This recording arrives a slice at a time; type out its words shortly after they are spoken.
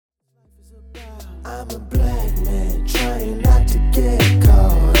I'm a black man trying not to get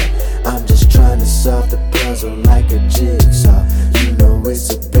caught. I'm just trying to solve the puzzle like a jigsaw. You know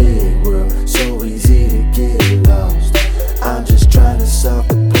it's a big world, so easy to get lost. I'm just trying to solve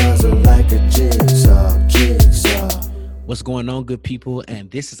the puzzle like a jigsaw. What's going on, good people?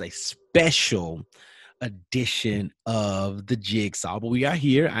 And this is a special edition of the Jigsaw. But we are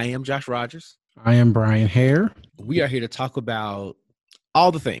here. I am Josh Rogers. I am Brian Hare. We are here to talk about all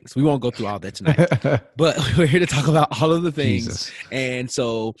the things. We won't go through all that tonight, but we're here to talk about all of the things. Jesus. And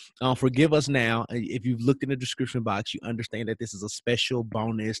so forgive us now. If you've looked in the description box, you understand that this is a special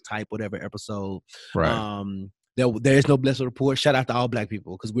bonus type whatever episode. Right. There is no blessed report. Shout out to all black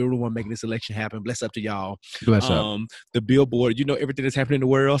people because we're the one making this election happen. Bless up to y'all. Bless up. The billboard, you know everything that's happening in the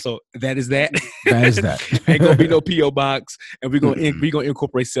world. So that is that. That is that. Ain't gonna be no PO box, and we're gonna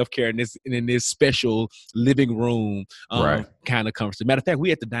incorporate self-care in this special living room right. kind of conversation. Matter of fact,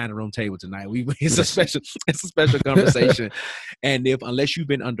 we at the dining room table tonight. It's a special conversation. And unless you've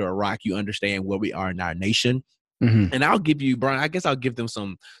been under a rock, you understand where we are in our nation. Mm-hmm. And I'll give you, Brian, I guess I'll give them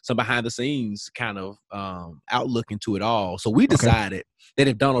some behind the scenes kind of outlook into it all. So we decided that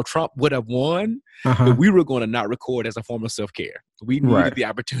if Donald Trump would have won, that we were going to not record as a form of self-care. We needed the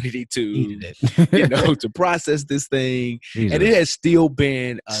opportunity to, to process this thing. Jesus. And it has still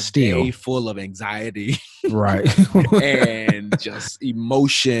been a day full of anxiety. Right. And just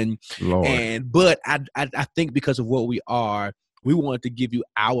emotion. Lord. But I think because of what we are, we wanted to give you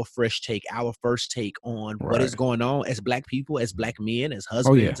our fresh take, our first take on what is going on as black people, as black men, as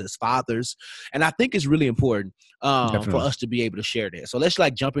husbands, as fathers. And I think it's really important for us to be able to share that. So let's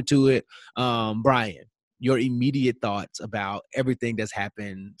jump into it. Brian, your immediate thoughts about everything that's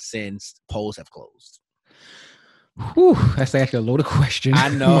happened since polls have closed. Whew, that's actually a loaded question. I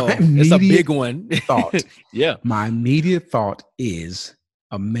know. It's a big one. Thought. Yeah. My immediate thought is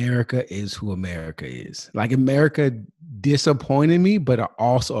America is who America is. Like, America disappointed me, but it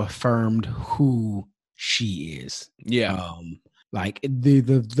also affirmed who she is. Yeah. Like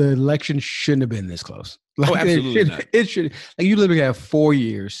the election shouldn't have been this close. Like, absolutely not. It should. Like, you literally have 4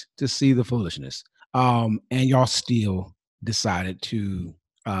 years to see the foolishness. And y'all still decided to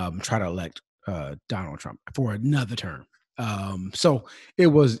try to elect Donald Trump for another term. So it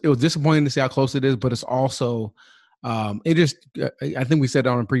was disappointing to see how close it is, but it's also I think we said it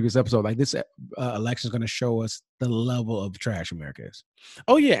on a previous episode, like, this election is going to show us the level of trash America is.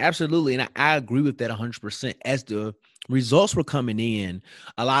 Oh yeah, absolutely. And I agree with that 100%. As the results were coming in,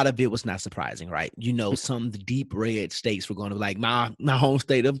 a lot of it was not surprising, right? Some of the deep red states were going to be like my home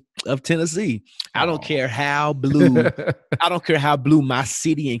state of Tennessee. I don't care how blue, my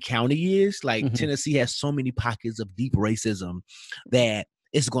city and county is. Like, Tennessee has so many pockets of deep racism that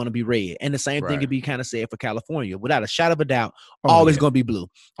it's going to be red. And the same thing could be kind of said for California. Without a shadow of a doubt, always going to be blue.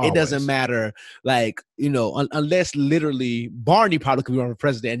 Always. It doesn't matter, unless literally Barney probably could be running for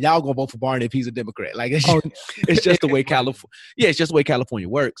president, and y'all going to vote for Barney if he's a Democrat. Like, it's just the way California, it's just the way California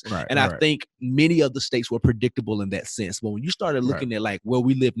works. Right, and I think many of the states were predictable in that sense. But when you started looking at where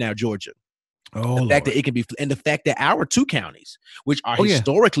we live now, Georgia, the fact that it can be, and the fact that our two counties, which are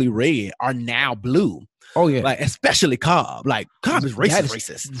historically red, are now blue. Oh yeah, like especially Cobb. Like, Cobb is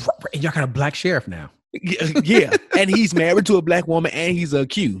racist. And y'all got a black sheriff now. Yeah, and he's married to a black woman, and he's a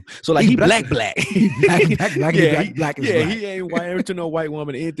Q. So like, he's black. Black. Yeah, he ain't married to no white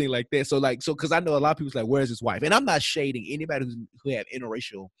woman or anything like that. So because I know a lot of people's like, where's his wife? And I'm not shading anybody who have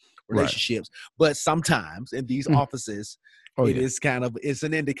interracial relationships, but sometimes in these offices, it's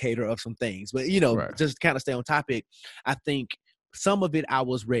an indicator of some things. But just kind of stay on topic. I think some of it I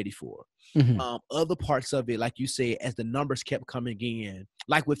was ready for. Other parts of it, like you said, as the numbers kept coming in,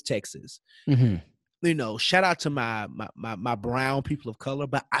 like with Texas, shout out to my brown people of color,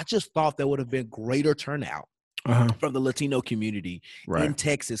 but I just thought there would have been greater turnout from the Latino community in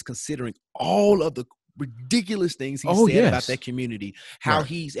Texas, considering all of the ridiculous things he said about that community, how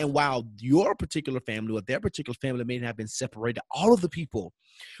and while your particular family or their particular family may have been separated, all of the people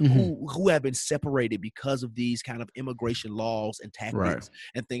who have been separated because of these kind of immigration laws and tactics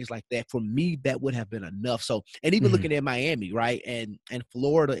and things like that, for me, that would have been enough. So, and even looking at Miami, right, and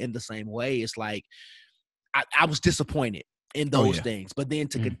Florida in the same way, it's like I was disappointed in those things. But then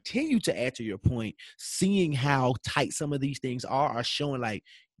to continue to add to your point, seeing how tight some of these things are showing like,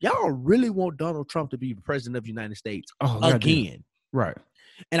 y'all really want Donald Trump to be president of the United States again. Right.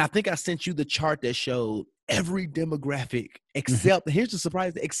 And I think I sent you the chart that showed every demographic except, here's the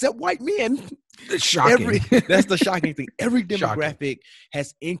surprise, except white men. It's shocking. That's the shocking thing. Every demographic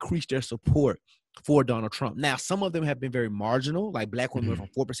has increased their support for Donald Trump. Now, some of them have been very marginal, like black women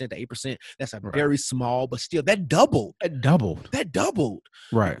went from 4% to 8%. That's a very small, but still that doubled. That doubled.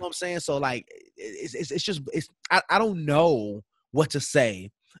 Right. You know what I'm saying? So like, I don't know what to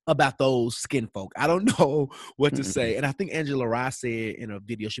say about those skin folk. I don't know what to say. And I think Angela Rye said in a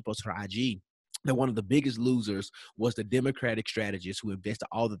video she posted on her IG that one of the biggest losers was the Democratic strategists who invested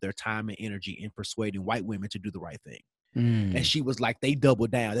all of their time and energy in persuading white women to do the right thing. And she was like, they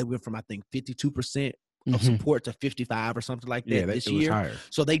doubled down. They went from, I think, 52% of support to 55 or something like that this year.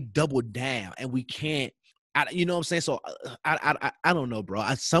 So they doubled down, and we can't, you know what I'm saying? So I don't know, bro.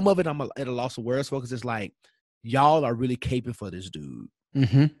 Some of it I'm at a loss of words for, because it's like, y'all are really caping for this dude.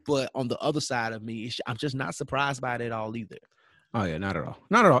 But on the other side of me, I'm just not surprised by it at all either. Oh yeah, not at all.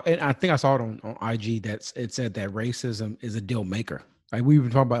 Not at all. And I think I saw it on IG that it said that racism is a deal maker. Like we've been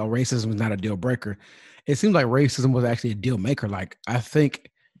talking about racism is not a deal breaker. It seems like racism was actually a deal maker. Like I think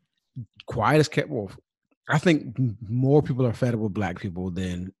quiet as kept. Well, I think more people are fed up with black people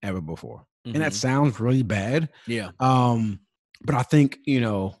than ever before. And that sounds really bad. Yeah. But I think,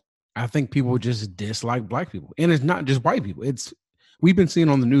 I think people just dislike black people. And it's not just white people. We've been seeing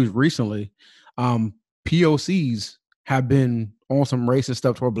on the news recently, POCs have been on some racist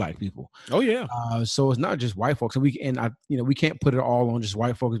stuff toward black people. Oh yeah. So it's not just white folks. And we can't put it all on just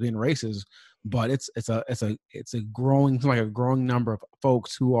white folks being racist, but it's a growing number of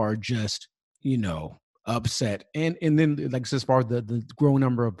folks who are just, upset. And then like as far as the growing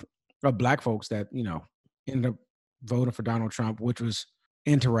number of black folks that, ended up voting for Donald Trump, which was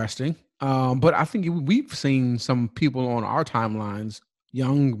interesting. But I think we've seen some people on our timelines,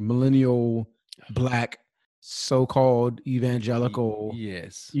 young millennial black so-called evangelical,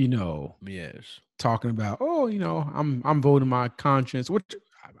 yes, talking about, I'm voting my conscience, which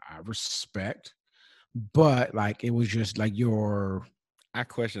I respect, but like it was just like I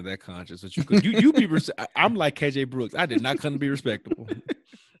question that conscience, but you be I'm like KJ Brooks. I did not come to be respectable.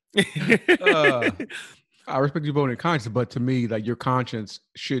 I respect you voting conscience, but to me, like your conscience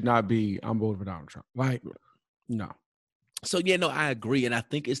should not be I'm voting for Donald Trump. Like, no. So I agree, and I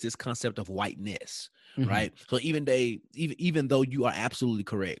think it's this concept of whiteness. Right. So even though you are absolutely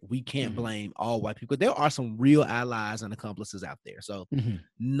correct, we can't blame all white people. There are some real allies and accomplices out there. So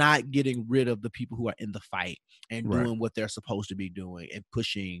not getting rid of the people who are in the fight and doing what they're supposed to be doing and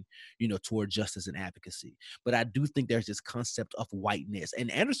pushing, toward justice and advocacy. But I do think there's this concept of whiteness.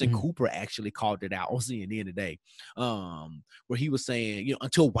 And Anderson Cooper actually called it out on CNN today, where he was saying,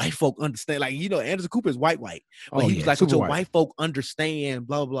 until white folk understand, Anderson Cooper is white. But he was like, until white folk understand,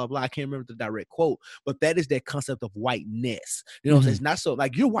 blah, blah, blah. I can't remember the direct quote. But that is that concept of whiteness. You know what I'm saying? It's not so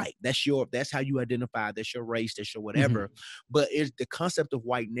like you're white. That's how you identify. That's your race. That's your whatever. But it's the concept of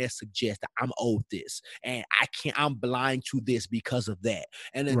whiteness suggests that I'm owed this and I'm blind to this because of that.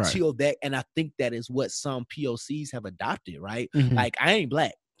 And until that, and I think that is what some POCs have adopted, right? Like I ain't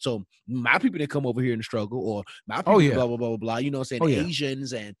black. So my people didn't come over here and struggle, or my people, blah, blah, blah, blah, blah. You know what I'm saying?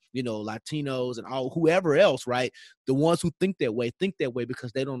 Asians and, Latinos and all whoever else, right? The ones who think that way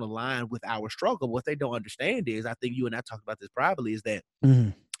because they don't align with our struggle. What they don't understand is, I think you and I talked about this privately, is that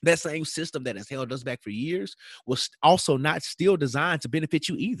that same system that has held us back for years was also not still designed to benefit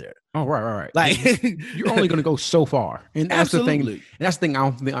you either. Oh, right. Like you're only going to go so far. And that's the thing. And that's the thing I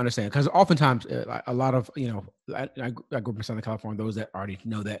don't think I understand. Because oftentimes a lot of, I grew up in Southern California, those that already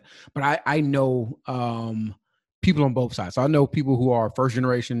know that. But I know people on both sides. So I know people who are first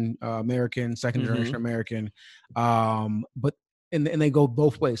generation American, second generation American. But and they go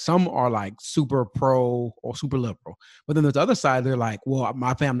both ways. Some are like super pro or super liberal, but then there's the other side. They're like, well,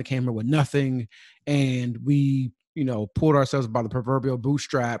 my family came here with nothing, and we, pulled ourselves by the proverbial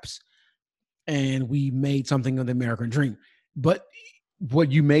bootstraps, and we made something of the American dream. But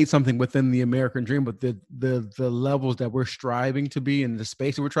what you made something within the American dream, but the levels that we're striving to be in, the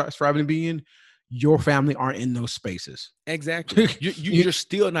space that we're striving to be in, your family aren't in those spaces. Exactly. You're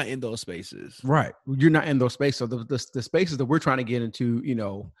still not in those spaces. Right. You're not in those spaces. So the spaces that we're trying to get into,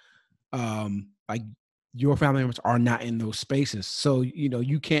 like your family members are not in those spaces. So,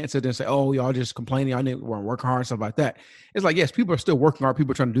 you can't sit there and say, oh, y'all just complaining, y'all weren't working hard, stuff like that. It's like, yes, people are still working hard.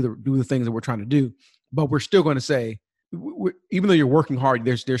 People are trying to do the things that we're trying to do, but we're still going to say, even though you're working hard,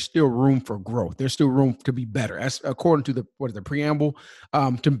 there's still room for growth. There's still room to be better, as according to the preamble,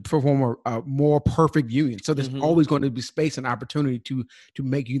 to perform a more perfect union. So there's always going to be space and opportunity to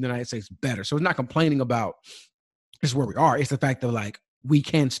make the United States better. So it's not complaining about this is where we are. It's the fact that like we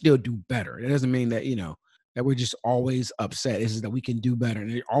can still do better. It doesn't mean that that we're just always upset. Is that we can do better,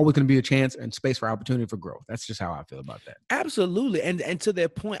 and there's always going to be a chance and space for opportunity for growth. That's just how I feel about that. Absolutely. And to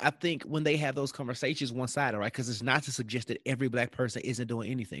that point, I think when they have those conversations one-sided, right? Because it's not to suggest that every Black person isn't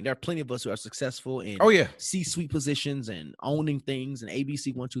doing anything. There are plenty of us who are successful in C-suite positions and owning things and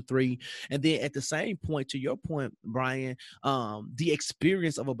ABC 1, 2, 3. And then at the same point, to your point, Brian, the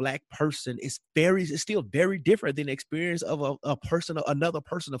experience of a Black person is still very different than the experience of another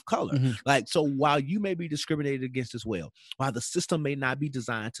person of color. Like, so while you may be discriminated against as well, while the system may not be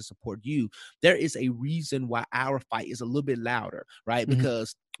designed to support you, there is a reason why our fight is a little bit louder, right?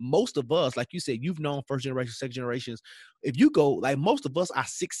 Because most of us, like you said, you've known first generation, second generations. If you go, like, most of us are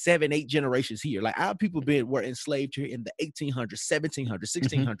 6, 7, 8 generations here. Like, our people were enslaved here in the 1800s, 1700s,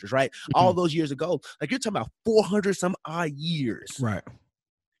 1600s, right? All those years ago. Like, you're talking about 400 some odd years. Right.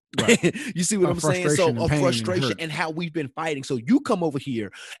 You see what I'm saying? So of frustration and how we've been fighting. So you come over here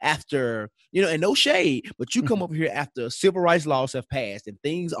after, and no shade, but you come over here after civil rights laws have passed and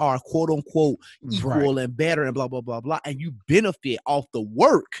things are quote unquote equal and better and blah, blah, blah, blah. And you benefit off the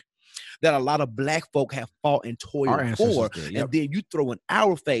work that a lot of Black folk have fought and toiled for. And then you throw in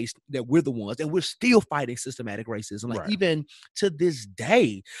our face that we're the ones, and we're still fighting systematic racism. Like, even to this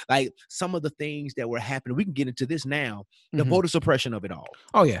day, like, some of the things that were happening, we can get into this now, the voter suppression of it all.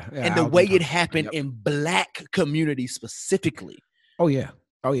 And the way it happened in Black communities specifically. It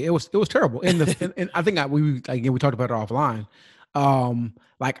was terrible. And I think we talked about it offline.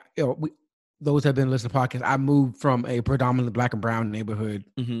 Those have been listening to podcasts. I moved from a predominantly Black and brown neighborhood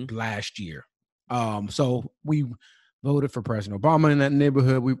last year. So we voted for President Obama in that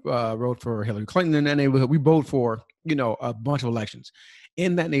neighborhood. We voted for Hillary Clinton in that neighborhood. We voted for, a bunch of elections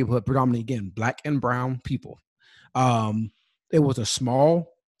in that neighborhood, predominantly, again, Black and brown people. It was a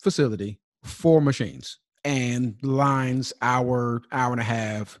small facility, 4 machines, and lines hour and a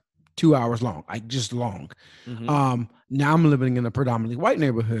half, 2 hours long, like just long. Now I'm living in a predominantly white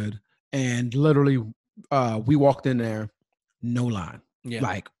neighborhood. And literally, we walked in there, no line.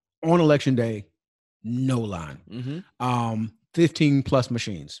 Like, on election day, no line. 15 plus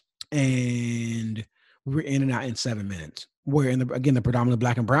machines, and we're in and out in 7 minutes. Where in the predominantly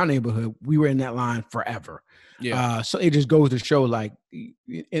Black and brown neighborhood, we were in that line forever. So it just goes to show, like,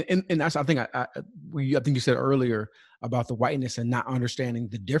 and that's, I think you said earlier about the whiteness and not understanding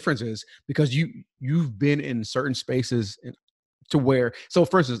the differences, because you've been in certain spaces to where, so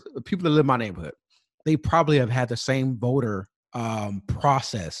for instance, the people that live in my neighborhood, they probably have had the same voter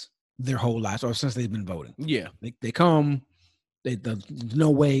process their whole lives, or since they've been voting. They come, there's no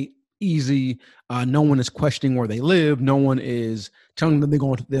way easy. No one is questioning where they live. No one is telling them they're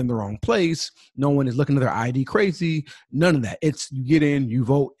going to the wrong place. No one is looking at their ID crazy. None of that. It's, you get in, you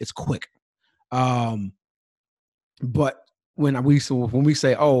vote, it's quick. But when we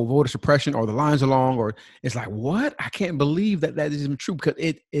say, oh, voter suppression, or the lines are long, or it's like, what? I can't believe that isn't true, because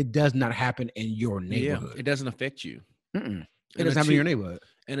it does not happen in your neighborhood. It doesn't affect you. It doesn't happen in your neighborhood.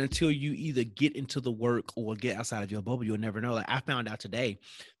 And until you either get into the work or get outside of your bubble, you'll never know. Like, I found out today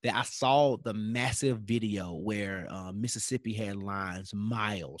that I saw the massive video where Mississippi had lines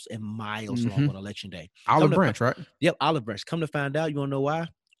miles and miles long on election day. Olive Branch, right? Yep, Olive Branch. Come to find out, you want to know why?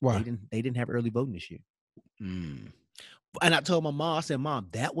 Why? They didn't have early voting this year. And I told my mom, I said, Mom,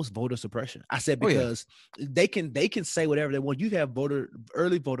 that was voter suppression. I said, because they can say whatever they want. You have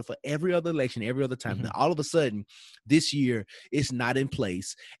early voter for every other election, every other time. Now, all of a sudden, this year, it's not in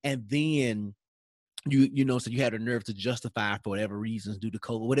place. And then so you had a nerve to justify for whatever reasons due to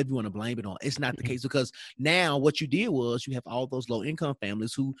COVID, whatever you want to blame it on. It's not the case, because now what you did was you have all those low income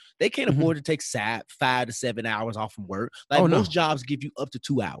families who they can't afford to take 5 to 7 hours off from work. Like, most jobs give you up to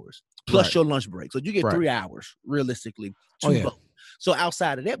 2 hours plus your lunch break. So you get 3 hours realistically to vote. So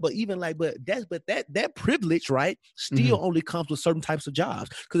outside of that, but even like, that privilege, right, still only comes with certain types of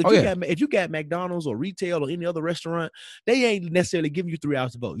jobs. Because if you got McDonald's or retail or any other restaurant, they ain't necessarily giving you 3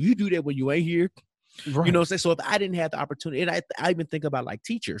 hours to vote. You do that when you ain't here. Right. You know what I'm saying? So if I didn't have the opportunity, and I even think about like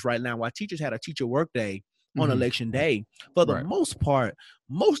teachers right now, why teachers had a teacher work day on election day, for the most part,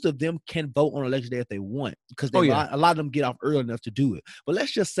 most of them can vote on election day if they want, because a lot of them get off early enough to do it. But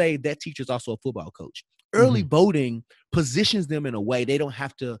let's just say that teacher's also a football coach. Early voting positions them in a way they don't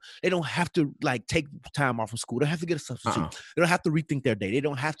have to like take time off from school. They don't have to get a substitute. They don't have to rethink their day. They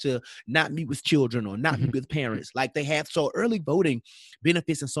don't have to not meet with children or not meet with parents like they have. So early voting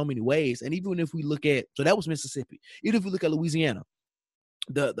benefits in so many ways. And even if we look at, so that was Mississippi. Even if we look at Louisiana,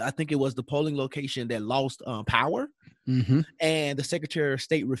 I think it was the polling location that lost power. And the Secretary of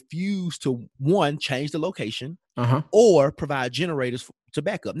State refused to, one, change the location or provide generators to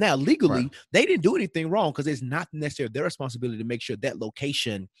back up. Now, legally, they didn't do anything wrong because it's not necessarily their responsibility to make sure that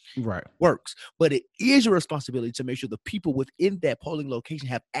location works. But it is your responsibility to make sure the people within that polling location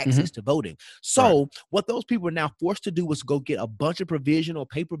have access to voting. So what those people are now forced to do is go get a bunch of provisional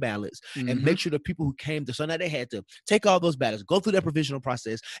paper ballots and make sure the people who came to, so now they had to take all those ballots, go through that provisional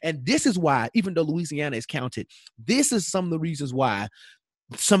process. And this is why, even though Louisiana is counted, this is some of the reasons why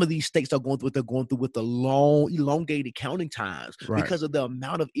some of these states are going through what they're going through with the long, elongated counting times because of the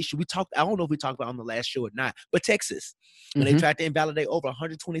amount of issue. I don't know if we talked about on the last show or not, but Texas, when they tried to invalidate over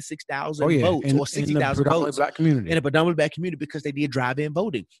 126,000 votes or 60,000 votes in a predominantly black community because they did drive-in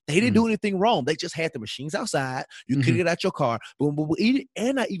voting. They didn't do anything wrong. They just had the machines outside. You couldn't get out your car.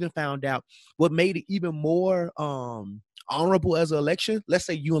 And I even found out what made it even more honorable as an election. Let's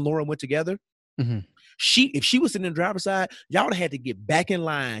say you and Lauren went together. If she was sitting in the driver's side, y'all would have had to get back in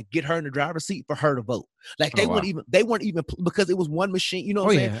line, get her in the driver's seat for her to vote. Like they weren't even because it was one machine. You know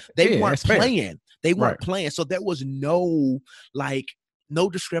what I'm saying? They weren't playing. They weren't playing. So there was no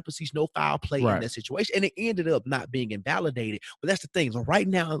discrepancies, no foul play in that situation. And it ended up not being invalidated. But that's the thing. So right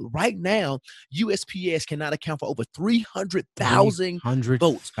now, USPS cannot account for over 300,000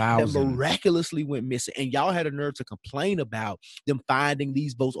 votes that miraculously went missing. And y'all had a nerve to complain about them finding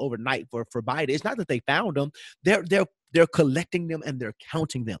these votes overnight for Biden. It's not that they found them. They're collecting them and they're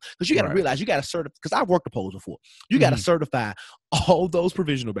counting them. Because you got to realize, you got to certify, because I've worked the polls before. You got to certify all those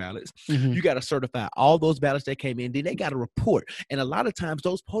provisional ballots. You got to certify all those ballots that came in. Then they got to report. And a lot of times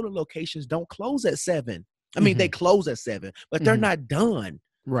those polling locations don't close at 7. I mean, they close at 7, but they're not done.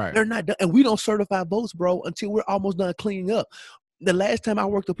 They're not done. And we don't certify votes, bro, until we're almost done cleaning up. The last time I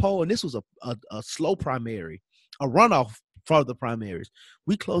worked a poll, and this was a slow primary, a runoff for the primaries,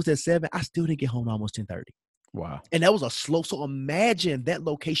 we closed at 7. I still didn't get home almost 10:30. Wow. And that was a slow. So imagine that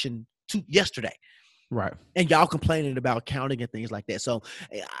location yesterday. Right. And y'all complaining about counting and things like that. So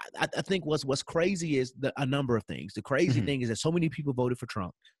I think what's crazy is a number of things. The crazy thing is that so many people voted for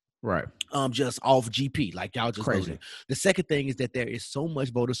Trump. Right. Just off GP, like y'all just voted. The second thing is that there is so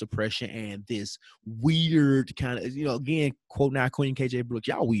much voter suppression and this weird kind of, again, quote now Queen KJ Brooks,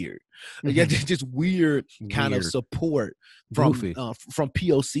 y'all weird. Just weird kind of support from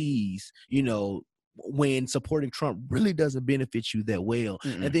POCs, when supporting Trump really doesn't benefit you that well.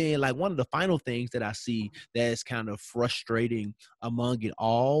 And then like one of the final things that I see that's kind of frustrating among it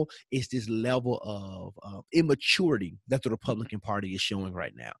all is this level of immaturity that the Republican Party is showing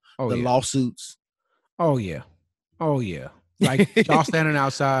right now. Lawsuits. Like y'all standing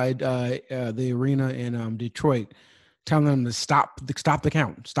outside the arena in Detroit telling them to stop the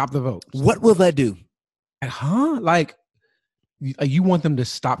count, stop the vote. What will that do? Like you want them to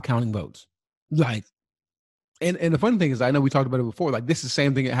stop counting votes. Like, and the funny thing is, I know we talked about it before. Like, this is the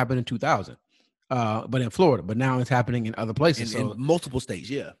same thing that happened in 2000, but in Florida. But now it's happening in other places, in multiple states.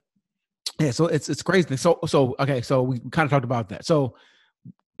 Yeah. So it's crazy. So okay. So we kind of talked about that. So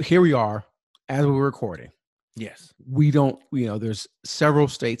here we are, as we're recording. Yes. We don't. There's several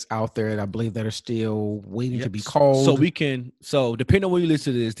states out there that I believe that are still waiting to be called. So depending on when you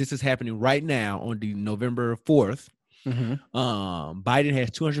listen to this is happening right now on the November 4th. Biden has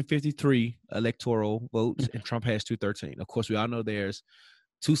 253 electoral votes and Trump has 213. Of course, we all know there's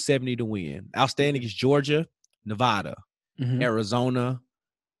 270 to win. Outstanding is Georgia, Nevada, Arizona,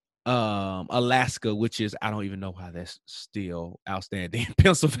 Alaska, which is, I don't even know why that's still outstanding,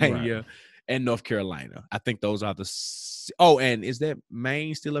 Pennsylvania, and North Carolina. I think those are and is that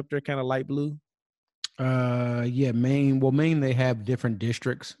Maine still up there kind of light blue? Maine. Well, Maine, they have different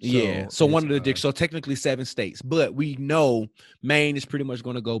districts. So one of the districts. So technically 7 states, but we know Maine is pretty much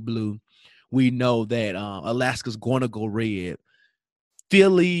going to go blue. We know that Alaska's going to go red.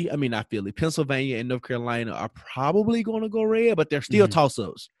 Pennsylvania and North Carolina are probably going to go red, but they're still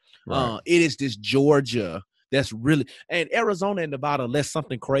toss-ups. It is this Georgia that's really, and Arizona and Nevada, unless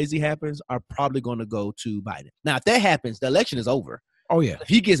something crazy happens, are probably going to go to Biden. Now, if that happens, the election is over. Oh, yeah. If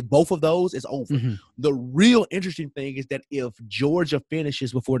he gets both of those, it's over. The real interesting thing is that if Georgia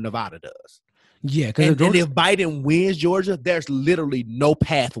finishes before Nevada does. Yeah. And if Biden wins Georgia, there's literally no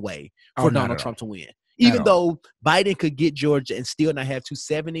pathway for Donald Trump to win. Even though Biden could get Georgia and still not have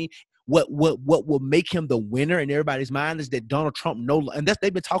 270, what will make him the winner in everybody's mind is that Donald Trump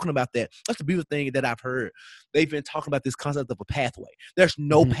they've been talking about that. That's the beautiful thing that I've heard. They've been talking about this concept of a pathway. There's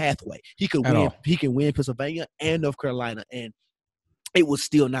no pathway. He could win. He can win Pennsylvania and North Carolina, and it would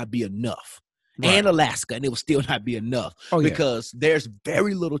still not be enough. And Alaska, and it will still not be enough because there's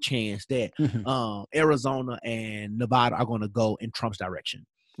very little chance that Arizona and Nevada are going to go in Trump's direction.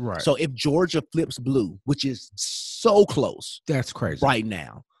 Right. So if Georgia flips blue, which is so close, that's crazy right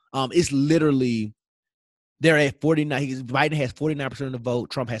now. It's literally they're at 49. Biden has 49% of the vote.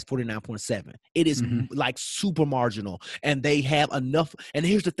 Trump has 49.7. It is like super marginal, and they have enough. And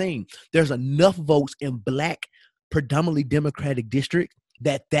here's the thing: there's enough votes in Black, predominantly Democratic district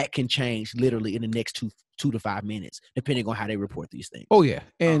that can change literally in the next 2 to 5 minutes, depending on how they report these things. Oh yeah,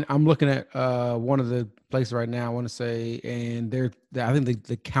 and I'm looking at one of the places right now. I want to say, and I think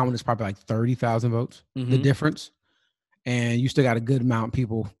the count is probably like 30,000 votes. The difference, and you still got a good amount of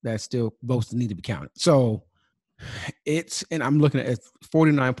people that still votes that need to be counted. So and I'm looking at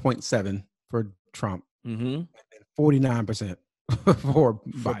 49.7 for Trump, 49% for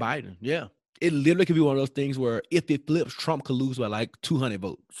Biden. Yeah. It literally could be one of those things where if it flips, Trump could lose by like 200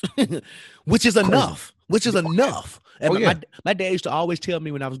 votes, which is enough. And my dad used to always tell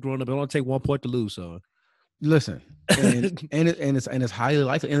me when I was growing up, it only take 1 point to lose. So listen, and it's highly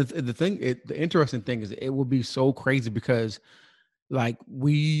likely. And the interesting thing is it will be so crazy because like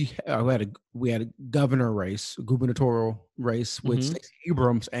we had a gubernatorial race with Stacey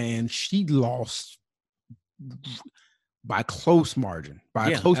Abrams, and she lost by a close margin.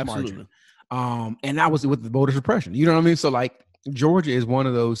 Margin. And that was with the voter suppression. You know what I mean? So like Georgia is one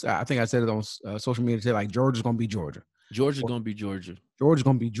of those. I think I said it on social media today. Like Georgia's going to be Georgia. Georgia's going to be Georgia. Georgia's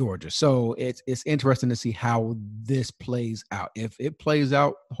going to be Georgia. So it's interesting to see how this plays out. If it plays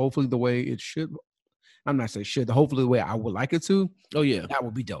out, hopefully the way it should. I'm not saying should. Hopefully the way I would like it to. Oh yeah, that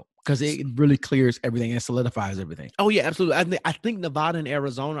would be dope because it really clears everything and solidifies everything. Oh yeah, absolutely. I think Nevada and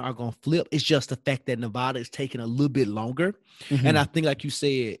Arizona are going to flip. It's just the fact that Nevada is taking a little bit longer, and I think, like you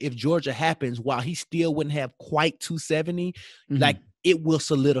said, if Georgia happens, while he still wouldn't have quite 270, like it will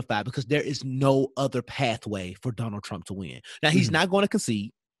solidify because there is no other pathway for Donald Trump to win. Now he's not going to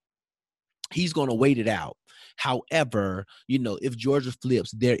concede. He's going to wait it out. However, if Georgia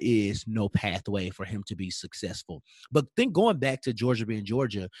flips, there is no pathway for him to be successful. But think going back to Georgia being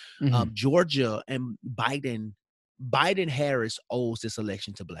Georgia, Georgia and Biden-Harris owes this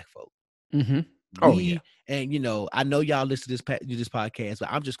election to Black folk. Oh yeah. And I know y'all listen to this podcast, but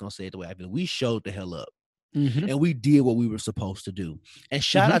I'm just going to say it the way I feel. We showed the hell up. And we did what we were supposed to do. And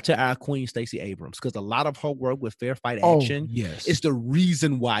shout out to our queen, Stacey Abrams, because a lot of her work with Fair Fight Action is the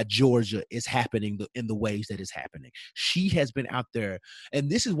reason why Georgia is happening in the ways that it's happening. She has been out there. And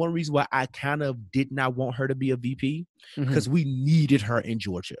this is one reason why I kind of did not want her to be a VP, because we needed her in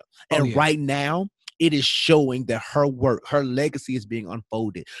Georgia. And right now, it is showing that her work, her legacy is being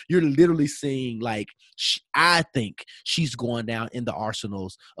unfolded. You're literally seeing, like, I think she's going down in the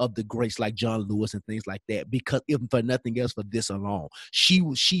arsenals of the greats like John Lewis and things like that, because if for nothing else, for this alone,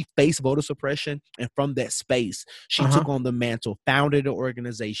 she faced voter suppression, and from that space, she took on the mantle, founded an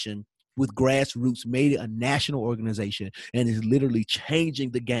organization with grassroots, made it a national organization, and is literally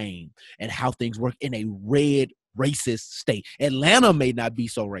changing the game and how things work in a red racist state. Atlanta may not be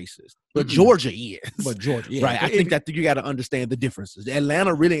so racist, but Georgia is. But Georgia, yeah. Right. I think that you got to understand the differences.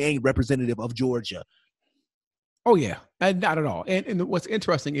 Atlanta really ain't representative of Georgia. Oh yeah, not at all. And what's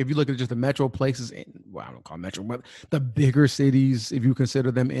interesting, if you look at just the metro places, I don't call them metro, but the bigger cities, if you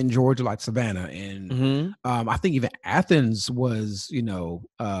consider them in Georgia, like Savannah, and I think even Athens was,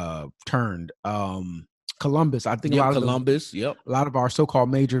 turned. Columbus, I think a lot of our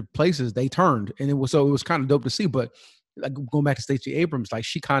so-called major places, they turned, and it was kind of dope to see. But like going back to Stacey Abrams, like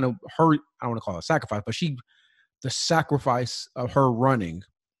she kind of I don't want to call it a sacrifice, but the sacrifice of her running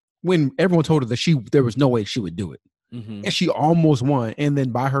when everyone told her that there was no way she would do it. And she almost won. And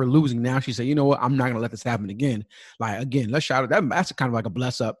then by her losing, now she said, you know what, I'm not going to let this happen again. Like, again, let's shout out. That's kind of like a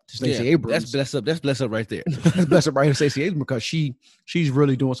bless up to Stacey Abrams. That's bless up right there. Bless up right to Stacey Abrams, because she's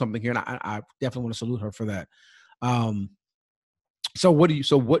really doing something here. And I definitely want to salute her for that. So what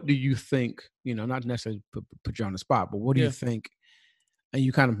do you think, not necessarily put you on the spot, but what do you think, and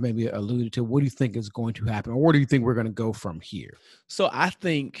you kind of maybe alluded to, what do you think is going to happen, or where do you think we're going to go from here? So I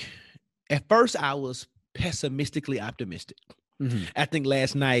think at first I was pessimistically optimistic. I think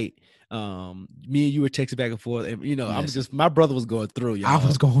last night, me and you were texting back and forth, and my brother was going through. I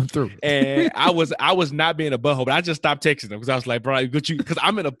was going through, and I was not being a butthole, but I just stopped texting him because I was like, bro, because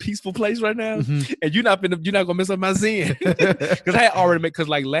I'm in a peaceful place right now, and you're not gonna mess up my zen, because I had already because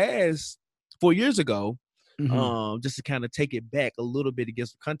like last 4 years ago, just to kind of take it back a little bit to get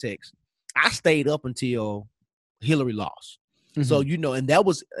some context, I stayed up until Hillary lost. So, and that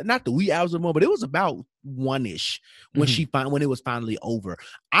was not the wee hours of the morning, but it was about 1-ish when when it was finally over.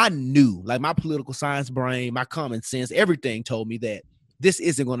 I knew, like, my political science brain, my common sense, everything told me that this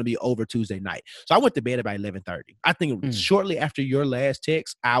isn't going to be over Tuesday night. So I went to bed about 11:30. I think shortly after your last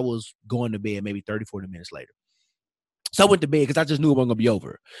text, I was going to bed maybe 30, 40 minutes later. So I went to bed because I just knew it wasn't gonna be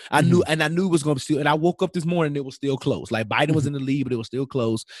over. I knew it was gonna be still. And I woke up this morning, it was still close. Like Biden was in the lead, but it was still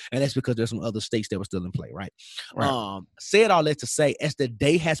close. And that's because there's some other states that were still in play, right? Said all that to say, as the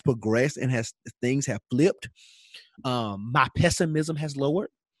day has progressed and as things have flipped, my pessimism has lowered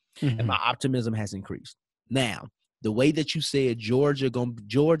and my optimism has increased. Now, the way that you said Georgia,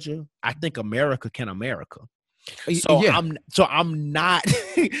 I think America can America. So I'm not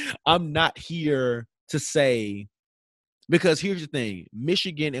I'm not here to say. Because here's the thing,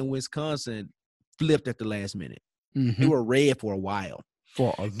 Michigan and Wisconsin flipped at the last minute. They were red for a while.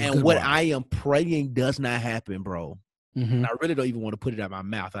 I am praying does not happen, bro. And I really don't even want to put it out of my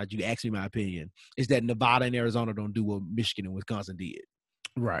mouth. You ask me my opinion, is that Nevada and Arizona don't do what Michigan and Wisconsin did.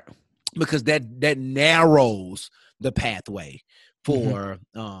 Right. Because that narrows the pathway for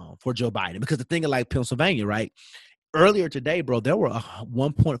Joe Biden. Because the thing of like Pennsylvania, right? Earlier today, bro, there were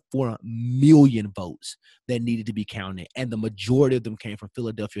 1.4 million votes that needed to be counted, and the majority of them came from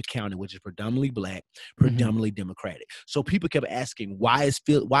Philadelphia County, which is predominantly black, predominantly Democratic. So people kept asking, why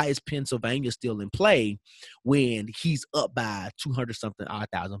is Pennsylvania still in play when he's up by 200-something odd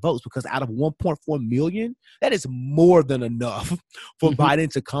thousand votes? Because out of 1.4 million, that is more than enough for Biden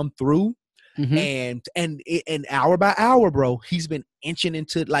to come through. And hour by hour, bro, he's been inching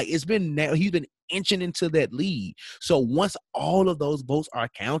into he's been inching into that lead. So once all of those votes are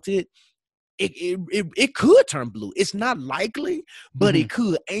counted, it could turn blue. It's not likely, but it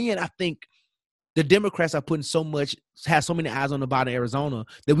could. And I think the Democrats are putting have so many eyes on Nevada, Arizona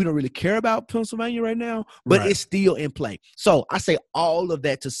that we don't really care about Pennsylvania right now, but it's still in play. So I say all of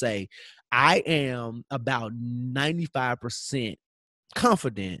that to say I am about 95%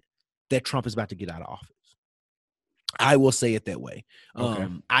 confident that Trump is about to get out of office. I will say it that way. Okay.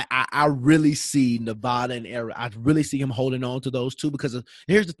 I really see Nevada and Arizona. I really see him holding on to those two because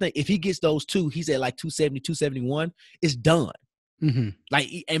here's the thing. If he gets those two, he's at like 270, 271. It's done. Like,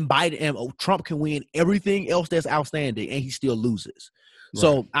 and Biden and Trump can win everything else that's outstanding and he still loses. Right.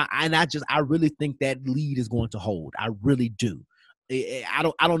 So I really think that lead is going to hold. I really do. I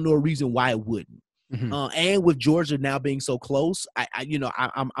don't know a reason why it wouldn't. And with Georgia now being so close,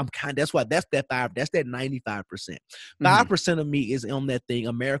 I'm kind. That's that 95%. 5% of me is on that thing.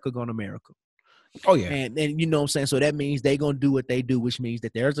 America going America. Oh yeah, and you know what I'm saying. So that means they gonna do what they do, which means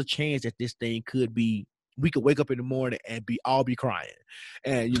that there's a chance that this thing could be. We could wake up in the morning and be crying,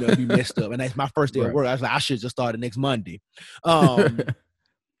 and be messed up. And that's my first day at work. I was like, I should just start next Monday. But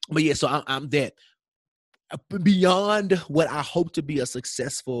yeah, so I'm that. Beyond what I hope to be a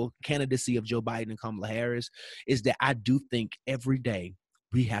successful candidacy of Joe Biden and Kamala Harris is that I do think every day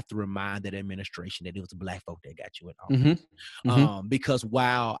we have to remind that administration that it was the black folk that got you in office. Because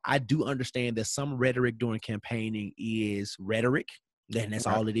while I do understand that some rhetoric during campaigning is rhetoric, and that's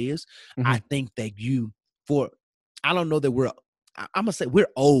all it is, I think that I don't know that I'm going to say we're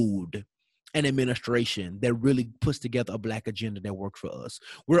owed an administration that really puts together a black agenda that works for us.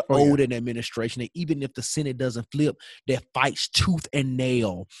 We're owed an administration that even if the Senate doesn't flip, that fights tooth and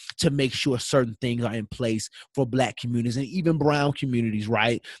nail to make sure certain things are in place for black communities and even brown communities,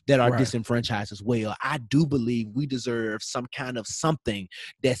 right, that are disenfranchised as well. I do believe we deserve some kind of something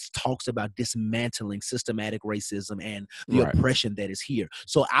that talks about dismantling systematic racism and the oppression that is here.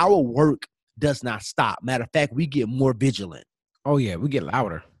 So our work does not stop. Matter of fact, we get more vigilant. Oh, yeah, we get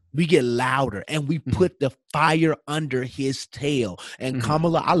louder. We get louder and we put the fire under his tail. And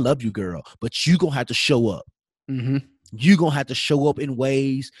Kamala, I love you, girl, but you're going to have to show up. You're going to have to show up in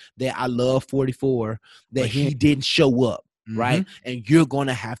ways that I love 44, that he didn't show up, right? And you're going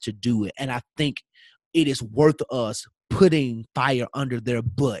to have to do it. And I think it is worth us putting fire under their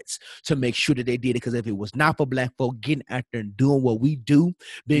butts to make sure that they did it. Because if it was not for black folk getting out there and doing what we do,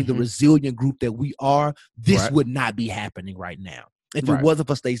 being the resilient group that we are, this would not be happening right now. If it wasn't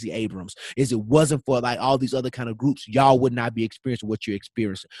for Stacey Abrams, if it wasn't for like all these other kind of groups, y'all would not be experiencing what you're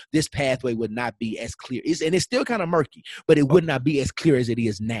experiencing. This pathway would not be as clear. And it's still kind of murky, but it would not be as clear as it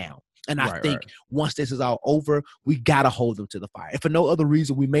is now. And I think once this is all over, we got to hold them to the fire. If for no other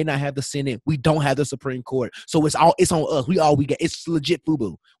reason, we may not have the Senate. We don't have the Supreme Court. So it's on us. We all we got. It's legit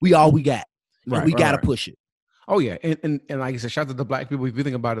FUBU. We all we got. And we got to push it. Oh, yeah. And like I said, shout out to the black people. If you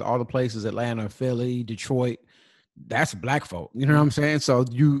think about it, all the places, Atlanta, Philly, Detroit, that's black folk. You know what I'm saying? So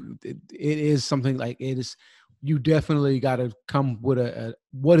it is something like it is. You definitely got to come with a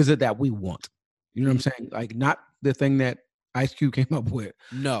what is it that we want? You know what I'm saying? Like not the thing that Ice Cube came up with.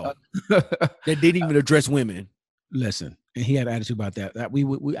 No, that didn't even address women. Listen, and he had an attitude about that. That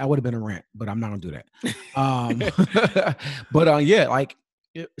I would have been a rant, but I'm not gonna do that. But yeah, like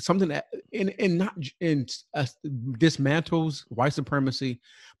something that in not in dismantles white supremacy,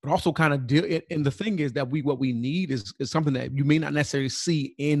 but also kind of deal. And the thing is that what we need is something that you may not necessarily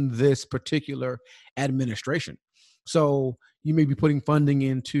see in this particular administration. So you may be putting funding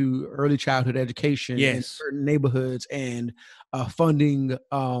into early childhood education in certain neighborhoods and funding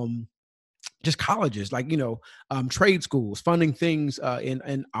just colleges, like, trade schools, funding things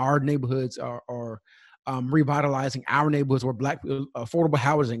in our neighborhoods, or revitalizing our neighborhoods or Black affordable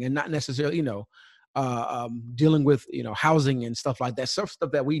housing, and not necessarily, dealing with, housing and stuff like that. Stuff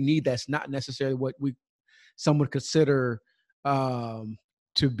that we need that's not necessarily what some would consider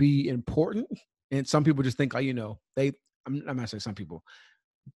to be important. And some people just think, like, I'm not saying some people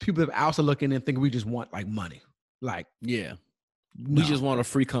that are also looking and think we just want like money. Like, we just want a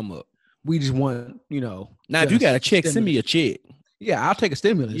free come up. We just want, now if you got a check, send me a check. Yeah, I'll take a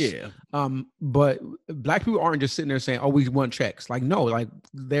stimulus. Yeah. But Black people aren't just sitting there saying, oh, we want checks. Like, no, like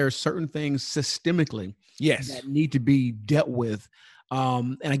there are certain things systemically that need to be dealt with.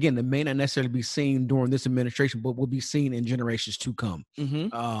 And again, they may not necessarily be seen during this administration, but will be seen in generations to come.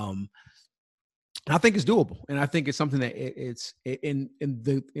 I think it's doable. And I think it's something that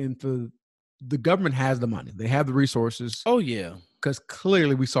the government has the money. They have the resources. Oh, yeah. Because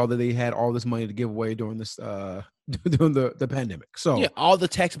clearly we saw that they had all this money to give away during this during the pandemic. So yeah, all the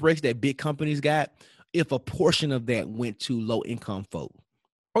tax breaks that big companies got, if a portion of that went to low income folk.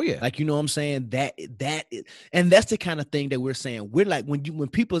 Oh yeah. Like, you know what I'm saying? And that's the kind of thing that we're saying. We're like, when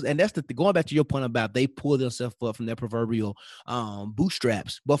people, and that's going back to your point about they pull themselves up from their proverbial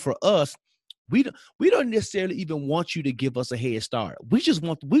bootstraps. But for us, we don't necessarily even want you to give us a head start. We just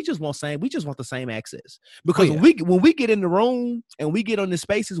want the same access. Because when we get in the room and we get on the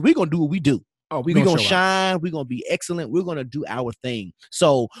spaces, we're gonna do what we do. Oh, we're gonna shine. We're gonna be excellent. We're gonna do our thing.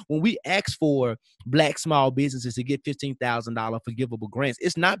 So when we ask for Black small businesses to get $15,000 forgivable grants,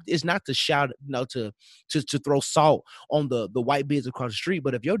 it's not to shout, to throw salt on the white business across the street.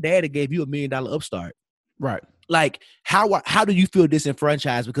 But if your daddy gave you $1 million upstart, right? Like, how do you feel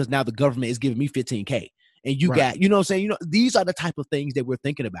disenfranchised because now the government is giving me $15K? And you got, you know what I'm saying? These are the type of things that we're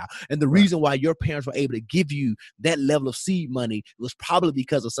thinking about. And the reason why your parents were able to give you that level of seed money was probably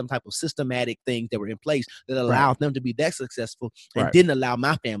because of some type of systematic things that were in place that allowed them to be that successful and didn't allow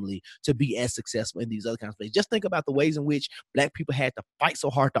my family to be as successful in these other kinds of places. Just think about the ways in which Black people had to fight so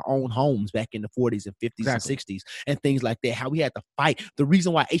hard to own homes back in the 40s and 50s and 60s and things like that. How we had to fight. The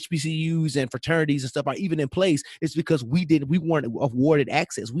reason why HBCUs and fraternities and stuff are even in place is because we weren't awarded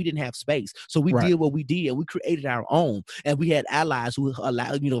access. We didn't have space. So we did what we did. We created our own, and we had allies who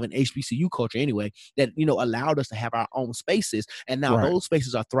allowed, in HBCU culture anyway, that, allowed us to have our own spaces. And now those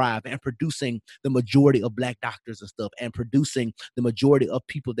spaces are thriving and producing the majority of Black doctors and stuff, and producing the majority of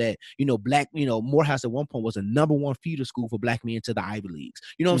people that, Black, Morehouse at one point was a #1 feeder school for Black men to the Ivy Leagues.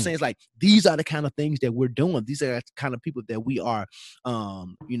 You know what I'm saying? It's like, these are the kind of things that we're doing. These are the kind of people that we are,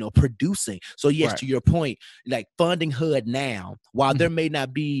 producing. So yes, to your point, like funding HUD now, while there may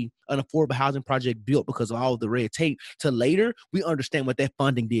not be an affordable housing project built because of all the red tape, to later, we understand what that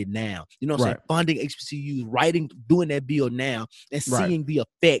funding did now. You know what I'm saying? Funding HBCUs, doing that bill now, and seeing the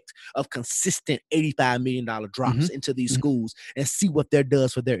effect of consistent $85 million drops into these schools, and see what that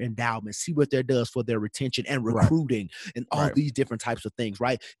does for their endowment, see what that does for their retention and recruiting, and all these different types of things,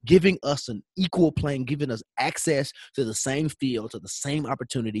 right? Giving us an equal playing, giving us access to the same field, to the same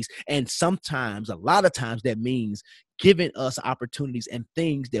opportunities. And sometimes, a lot of times, that means giving us opportunities and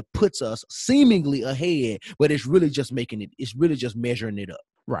things that puts us seemingly ahead, but it's really just measuring it up.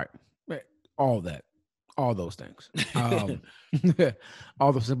 Right. All those things.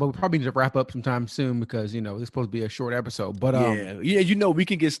 All those things. But we probably need to wrap up sometime soon because, this is supposed to be a short episode. But we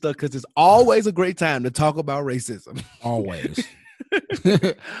can get stuck because it's always a great time to talk about racism. Always.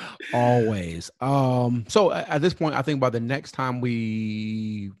 Always. So at this point, I think by the next time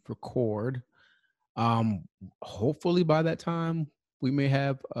we record, hopefully by that time we may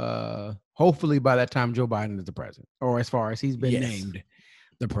have Joe Biden is the president, or as far as he's been named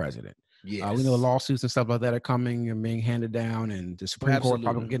the president. We know lawsuits and stuff like that are coming and being handed down, and the Supreme Court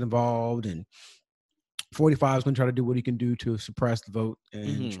probably get involved, and 45 is going to try to do what he can do to suppress the vote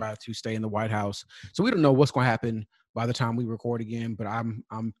and try to stay in the White House. So we don't know what's going to happen by the time we record again, but I'm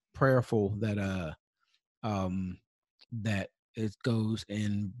prayerful that that it goes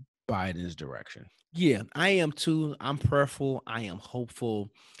in Biden's direction. Yeah, I am too. I'm prayerful. I am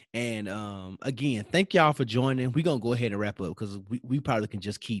hopeful. And again, thank y'all for joining. We're gonna go ahead and wrap up because we probably can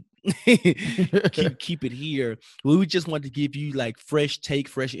just keep keep it here. We just wanted to give you like fresh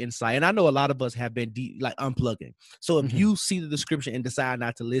insight. And I know a lot of us have been unplugging. So if you see the description and decide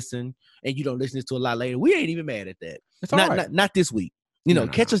not to listen, and you don't listen to a lot later, we ain't even mad at that. It's all right. Not this week.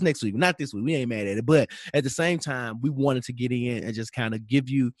 Catch us next week. Not this week. We ain't mad at it. But at the same time, we wanted to get in and just kind of give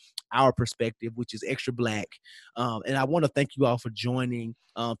you our perspective, which is extra black. And I want to thank you all for joining.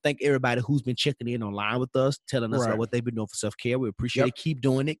 Thank everybody who's been checking in online with us, telling us about what they've been doing for self-care. We appreciate it. Keep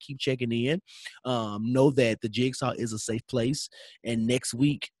doing it. Keep checking in. Know that the Jigsaw is a safe place. And next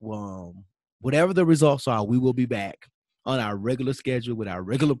week, whatever the results are, we will be back on our regular schedule with our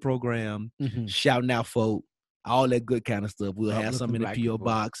regular program, shouting out folk. All that good kind of stuff. We'll have some in the P.O.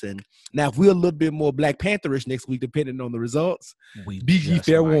 box. And now, if we're a little bit more Black Pantherish next week, depending on the results, be ye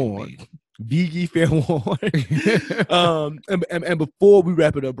fair warned. Be ye fair warned. And before we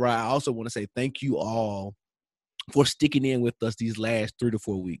wrap it up, Brian, I also want to say thank you all for sticking in with us these last 3 to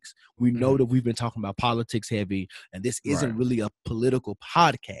 4 weeks. We know that we've been talking about politics heavy, and this isn't really a political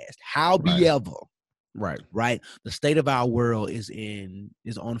podcast. However, Right. The state of our world is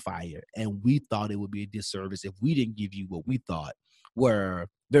on fire, and we thought it would be a disservice if we didn't give you what we thought were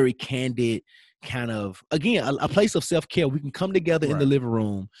very candid, kind of, again, a place of self-care. We can come together in the living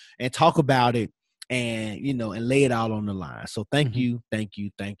room and talk about it, and and lay it out on the line. So thank you.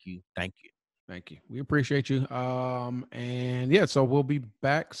 We appreciate you. So we'll be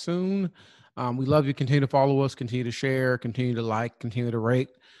back soon. We love you. Continue to follow us. Continue to share. Continue to like. Continue to rate.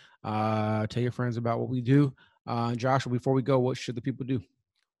 Tell your friends about what we do. Joshua, before we go, what should the people do?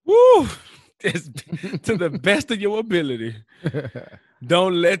 Woo! To the best of your ability.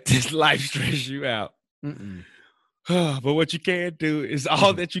 Don't let this life stress you out. But what you can do is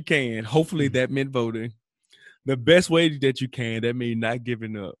all that you can. Hopefully that meant voting. The best way that you can, that means not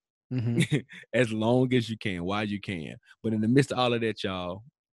giving up. As long as you can, while you can. But in the midst of all of that, y'all,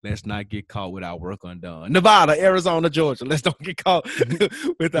 let's not get caught with our work undone. Nevada, Arizona, Georgia. Let's don't get caught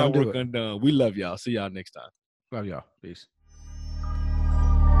with our work undone. We love y'all. See y'all next time. Love y'all. Peace.